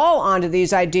 They're all onto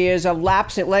these ideas of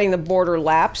letting the border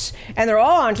lapse. And they're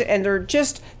all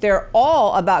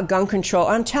about gun control.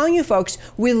 I'm telling you, folks,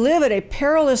 we live at a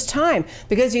perilous time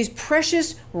because these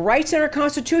precious rights in our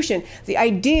Constitution, the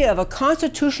idea of a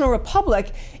constitutional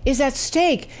republic, is at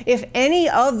stake if any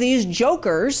of these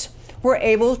jokers were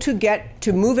able to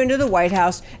move into the White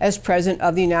House as President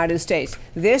of the United States.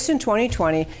 This in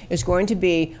 2020 is going to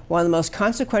be one of the most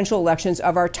consequential elections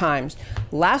of our times.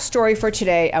 Last story for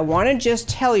today. I want to just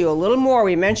tell you a little more.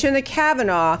 We mentioned the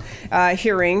Kavanaugh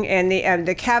hearing and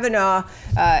the Kavanaugh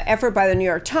effort by the New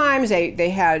York Times.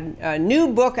 They had a new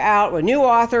book out with new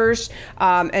authors,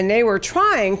 and they were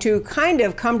trying to kind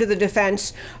of come to the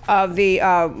defense of the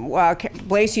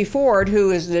Blasey Ford, who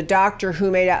is the doctor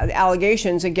who made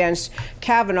allegations against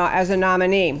Kavanaugh as a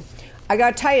nominee. I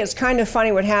got to tell you, it's kind of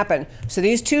funny what happened. So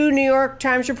these two New York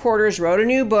Times reporters wrote a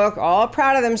new book, all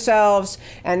proud of themselves,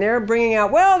 and they're bringing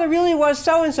out, well, there really was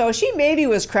so-and-so. She maybe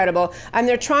was credible. And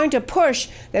they're trying to push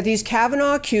that these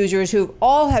Kavanaugh accusers, who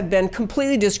all have been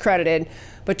completely discredited,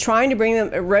 but trying to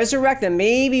resurrect them.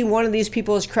 Maybe one of these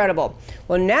people is credible.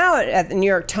 Well, now at the New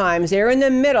York Times, they're in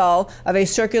the middle of a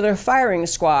circular firing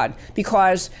squad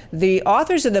because the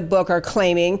authors of the book are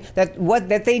claiming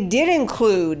that they did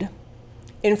include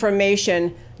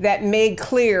information that made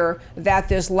clear that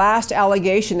this last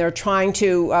allegation they're trying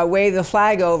to wave the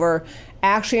flag over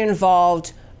actually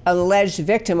involved an alleged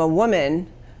victim, a woman,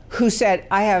 who said,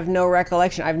 I have no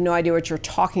recollection. I have no idea what you're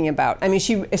talking about. I mean,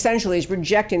 she essentially is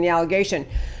rejecting the allegation.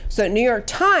 So at New York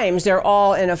Times, they're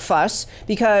all in a fuss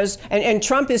because, and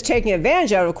Trump is taking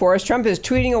advantage of it, of course. Trump is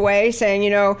tweeting away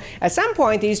saying, at some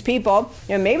point, these people,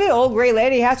 maybe the old gray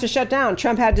lady has to shut down.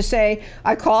 Trump had to say,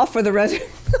 I call for the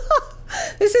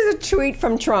This is a tweet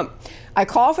from Trump. I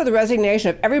call for the resignation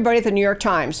of everybody at the New York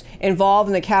Times involved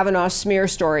in the Kavanaugh smear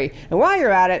story. And while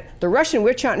you're at it, the Russian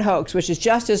witch hunt hoax, which is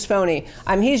just as phony,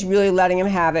 he's really letting him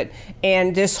have it.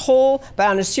 And but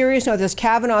on a serious note, this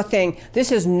Kavanaugh thing,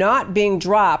 this is not being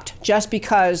dropped just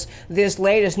because this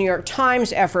latest New York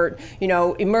Times effort,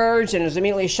 emerged and is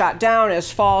immediately shot down as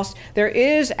false. There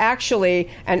is actually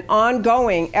an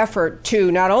ongoing effort to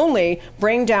not only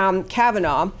bring down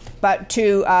Kavanaugh, but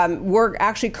to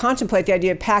actually contemplate the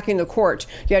idea of packing the court.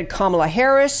 You had Kamala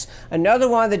Harris, another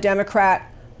one of the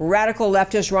Democrat radical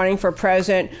leftists running for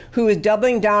president, who is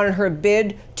doubling down on her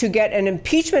bid to get an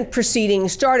impeachment proceeding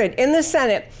started in the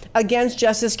Senate against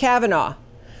Justice Kavanaugh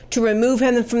to remove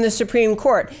him from the Supreme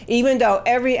Court. Even though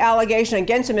every allegation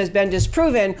against him has been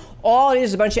disproven, all it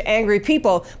is a bunch of angry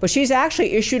people. But she's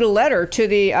actually issued a letter to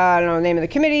the, I don't know the name of the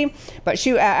committee, but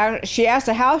she asked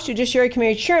the House Judiciary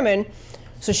Committee chairman.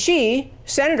 So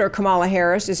Senator Kamala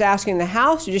Harris, is asking the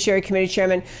House Judiciary Committee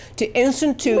chairman to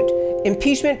institute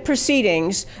impeachment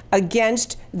proceedings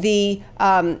against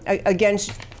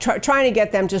trying to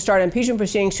get them to start impeachment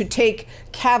proceedings to take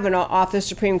Kavanaugh off the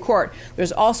Supreme Court.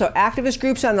 There's also activist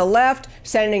groups on the left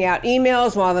sending out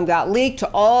emails. One of them got leaked to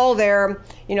all their,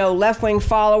 left-wing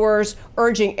followers,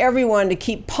 urging everyone to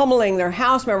keep pummeling their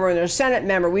House member and their Senate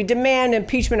member. We demand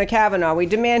impeachment of Kavanaugh. We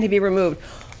demand he be removed.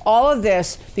 All of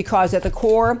this because at the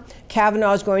core,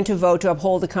 Kavanaugh is going to vote to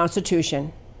uphold the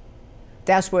Constitution.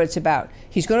 That's what it's about.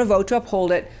 He's going to vote to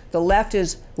uphold it. The left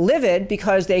is livid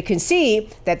because they can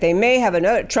see that Trump may have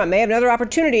another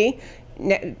opportunity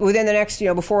within the next,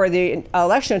 before the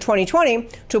election of 2020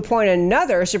 to appoint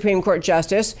another Supreme Court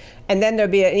justice, and then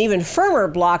there'll be an even firmer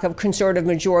block of conservative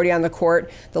majority on the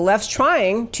court. The left's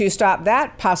trying to stop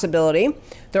that possibility.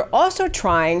 They're also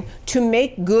trying to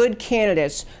make good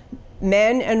candidates,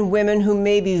 men and women who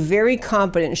may be very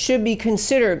competent, should be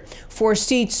considered for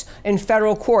seats in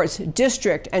federal courts,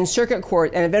 district and circuit court,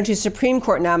 and eventually Supreme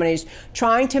Court nominees,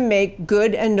 trying to make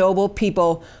good and noble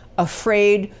people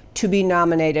afraid to be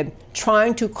nominated,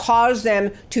 trying to cause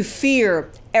them to fear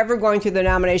ever going through the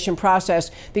nomination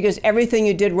process, because everything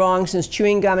you did wrong since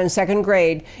chewing gum in second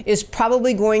grade is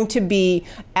probably going to be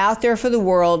out there for the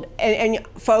world. And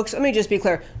folks, let me just be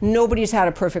clear. Nobody's had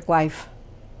a perfect life.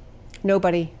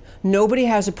 Nobody. Nobody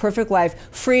has a perfect life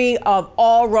free of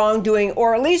all wrongdoing,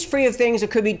 or at least free of things that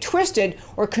could be twisted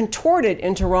or contorted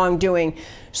into wrongdoing.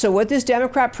 So what this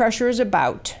Democrat pressure is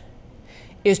about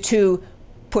is to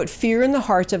put fear in the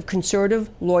hearts of conservative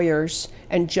lawyers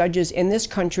and judges in this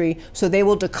country, so they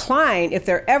will decline, if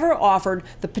they're ever offered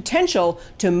the potential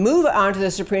to move on to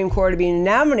the Supreme Court, to be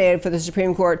nominated for the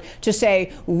Supreme Court, to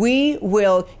say, we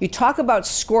will. You talk about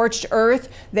scorched earth.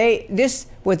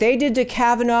 What they did to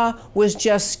Kavanaugh was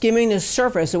just skimming the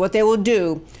surface of what they will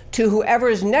do to whoever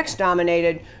is next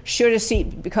nominated, should a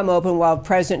seat become open while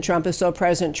President Trump is still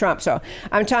President Trump. So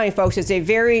I'm telling you, folks, it's a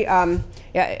very,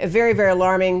 very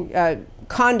alarming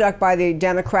conduct by the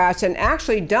Democrats, and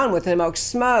actually done with the most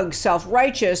smug,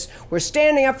 self-righteous, we're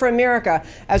standing up for America,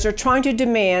 as they're trying to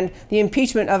demand the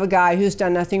impeachment of a guy who's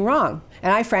done nothing wrong.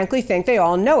 And I frankly think they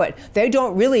all know it. They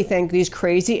don't really think these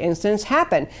crazy incidents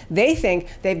happen. They think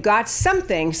they've got some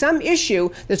issue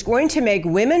that's going to make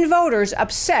women voters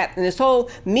upset in this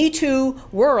whole Me Too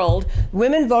world.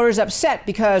 Women voters upset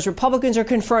because Republicans are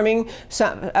confirming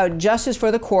a justice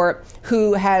for the court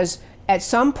who has at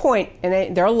some point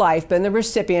in their life been the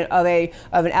recipient of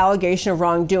an allegation of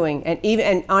wrongdoing.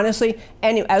 And honestly,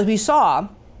 as we saw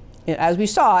in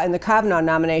the Kavanaugh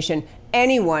nomination,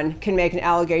 anyone can make an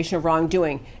allegation of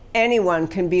wrongdoing. Anyone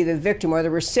can be the victim or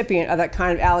the recipient of that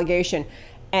kind of allegation.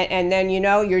 And then,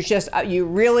 you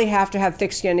really have to have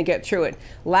thick skin to get through it.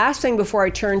 Last thing before I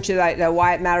turn to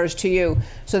why it matters to you.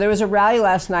 So there was a rally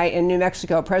last night in New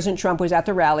Mexico. President Trump was at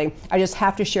the rally. I just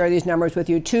have to share these numbers with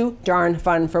you. Too darn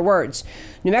fun for words.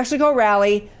 New Mexico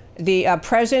rally, the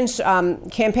president's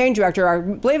campaign director, I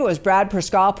believe it was Brad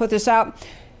Pascal, put this out,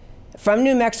 from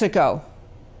New Mexico.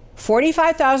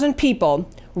 45,000 people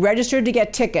registered to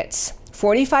get tickets.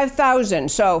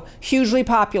 45,000, so hugely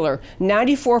popular.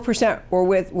 94%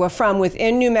 were from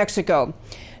within New Mexico.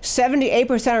 78%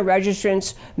 of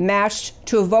registrants matched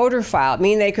to a voter file,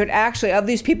 meaning they could actually, of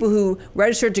these people who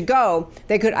registered to go,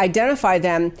 they could identify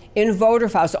them in voter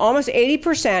files. So almost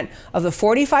 80% of the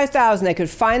 45,000, they could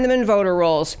find them in voter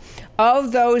rolls.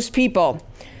 Of those people,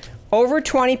 over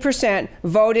 20%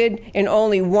 voted in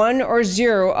only one or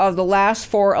zero of the last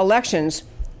 4 elections.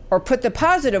 Or put the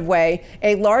positive way,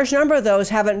 a large number of those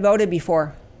haven't voted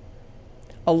before.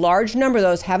 A large number of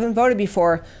those haven't voted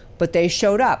before, but they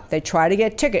showed up. They tried to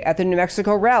get a ticket at the New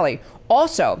Mexico rally.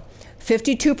 Also,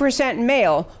 52%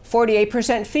 male,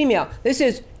 48% female. This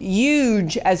is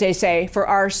huge, as they say, for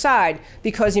our side,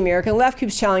 because the American left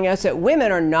keeps telling us that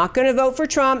women are not going to vote for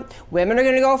Trump, women are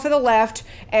going to go for the left.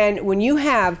 And when you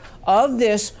have, of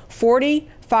this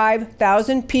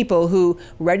 45,000 people who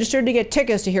registered to get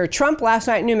tickets to hear Trump last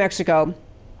night in New Mexico,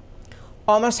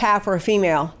 almost half were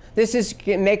female. This is got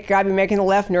to be making the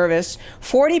left nervous.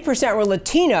 40% were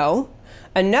Latino,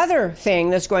 another thing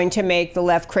that's going to make the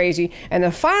left crazy. And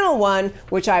the final one,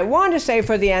 which I want to say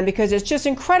for the end because it's just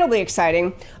incredibly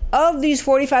exciting, of these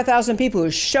 45,000 people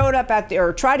who showed up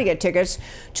or tried to get tickets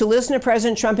to listen to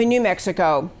President Trump in New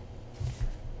Mexico,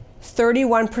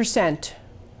 31%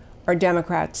 are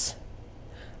Democrats.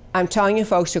 I'm telling you,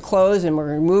 folks, to close, and we're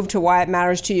going to move to why it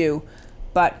matters to you,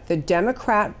 but the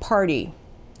Democrat Party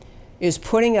is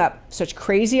putting up such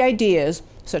crazy ideas,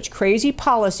 such crazy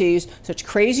policies, such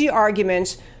crazy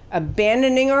arguments,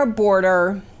 abandoning our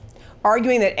border,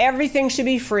 arguing that everything should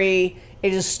be free.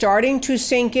 It is starting to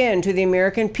sink into the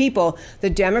American people. The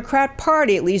Democrat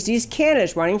Party, at least these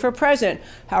candidates running for president,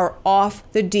 are off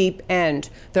the deep end.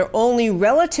 Their only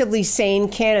relatively sane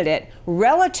candidate,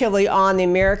 relatively on the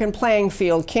American playing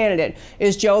field candidate,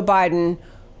 is Joe Biden,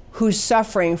 who's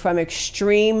suffering from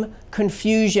extreme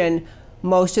confusion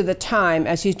most of the time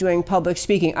as he's doing public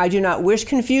speaking. I do not wish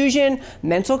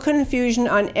mental confusion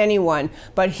on anyone,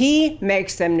 but he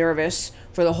makes them nervous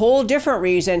for the whole different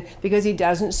reason, because he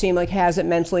doesn't seem like he has it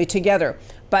mentally together.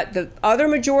 But the other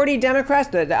majority Democrats,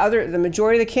 the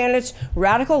majority of the candidates,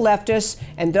 radical leftists,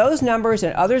 and those numbers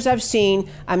and others I've seen,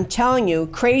 I'm telling you,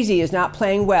 crazy is not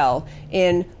playing well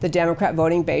in the Democrat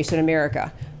voting base in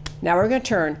America. Now we're going to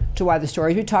turn to why the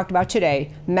stories we talked about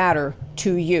today matter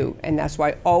to you. And that's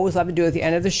why I always love to do at the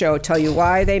end of the show, tell you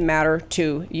why they matter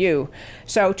to you.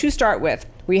 So to start with,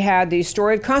 we had the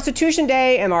story of Constitution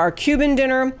Day and our Cuban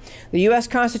dinner. The U.S.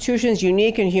 Constitution is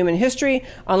unique in human history,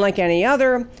 unlike any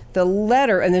other. The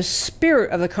letter and the spirit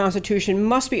of the Constitution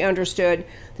must be understood.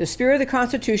 The spirit of the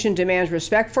Constitution demands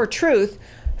respect for truth,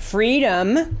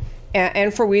 freedom,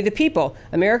 and for we the people.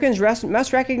 Americans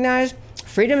must recognize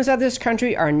freedoms of this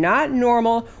country are not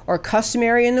normal or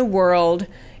customary in the world.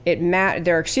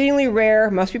 They're exceedingly rare,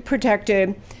 must be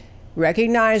protected.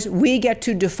 Recognize we get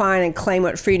to define and claim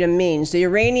what freedom means. The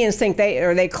Iranians think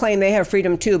they claim they have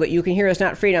freedom too, but you can hear it's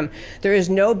not freedom. There is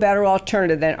no better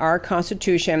alternative than our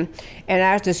Constitution. And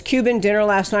at this Cuban dinner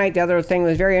last night, the other thing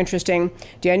was very interesting.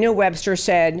 Daniel Webster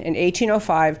said in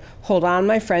 1805, "Hold on,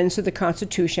 my friends, to the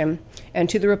Constitution and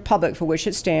to the republic for which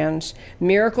it stands.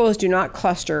 Miracles do not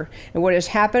cluster, and what has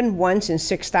happened once in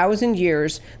 6,000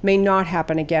 years may not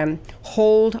happen again.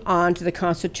 Hold on to the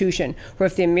Constitution, for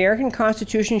if the American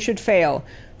Constitution should fail,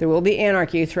 there will be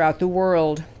anarchy throughout the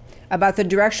world." About the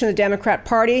direction of the Democrat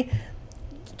Party,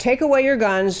 take away your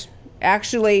guns.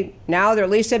 Actually, now they're at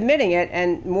least admitting it,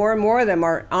 and more of them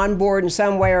are on board in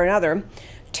some way or another.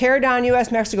 Tear down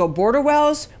U.S.-Mexico border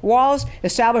walls,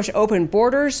 establish open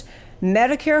borders,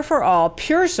 Medicare for all,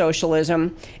 pure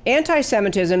socialism,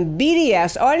 anti-Semitism,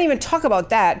 BDS. Oh, I didn't even talk about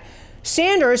that.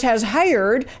 Sanders has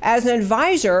hired as an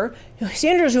advisor,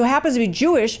 Sanders, who happens to be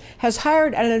Jewish, has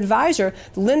hired an advisor,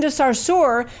 Linda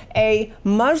Sarsour, a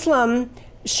Muslim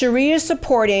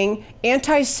Sharia-supporting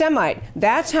anti-Semite.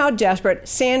 That's how desperate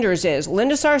Sanders is.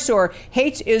 Linda Sarsour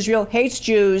hates Israel, hates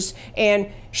Jews, and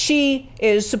she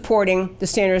is supporting the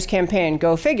Sanders campaign.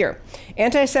 Go figure.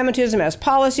 Anti-Semitism as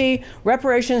policy,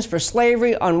 reparations for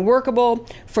slavery, unworkable,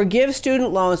 forgive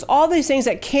student loans, all these things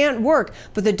that can't work.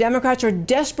 But the Democrats are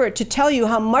desperate to tell you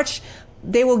how much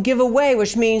they will give away,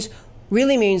 which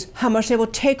really means how much they will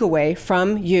take away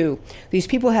from you. These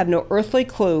people have no earthly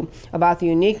clue about the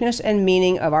uniqueness and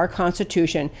meaning of our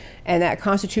Constitution, and that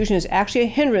Constitution is actually a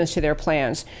hindrance to their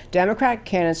plans. Democrat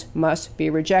candidates must be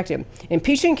rejected.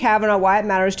 Impeaching Kavanaugh, why it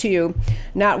matters to you.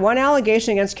 Not one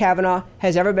allegation against Kavanaugh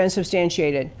has ever been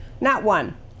substantiated. Not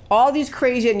one. All these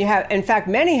crazy, and in fact,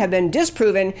 many have been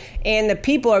disproven, and the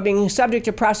people are being subject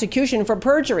to prosecution for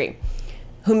perjury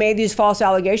who made these false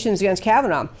allegations against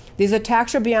Kavanaugh. These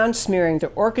attacks are beyond smearing.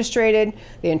 They're orchestrated.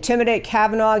 They intimidate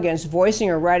Kavanaugh against voicing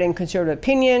or writing conservative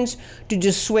opinions, to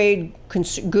dissuade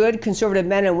good conservative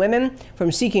men and women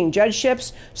from seeking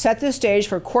judgeships, set the stage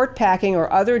for court packing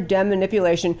or other Dem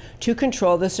manipulation to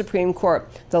control the Supreme Court.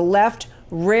 The left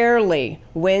rarely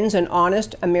wins an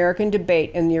honest American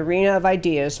debate in the arena of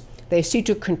ideas. They seek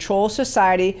to control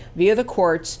society via the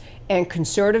courts, and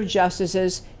conservative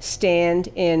justices stand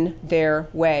in their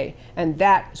way. And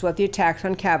that is what the attacks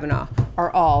on Kavanaugh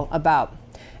are all about.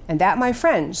 And that, my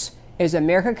friends, is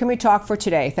America Can We Talk for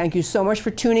today. Thank you so much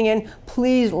for tuning in.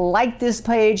 Please like this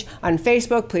page on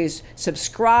Facebook. Please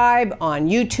subscribe on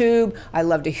YouTube. I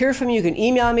love to hear from you. You can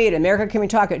email me at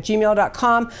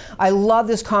americacanwetalk@gmail.com. I love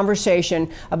this conversation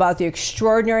about the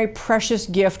extraordinary, precious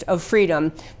gift of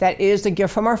freedom that is the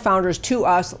gift from our founders to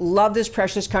us. Love this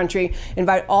precious country.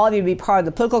 Invite all of you to be part of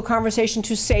the political conversation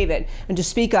to save it and to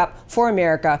speak up for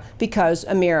America, because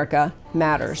America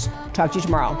matters. Talk to you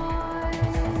tomorrow.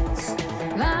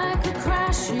 Like a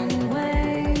crashing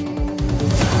wave.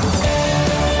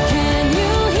 Can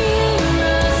you hear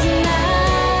us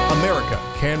now? America,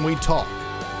 Can We Talk?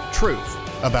 Truth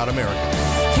about America.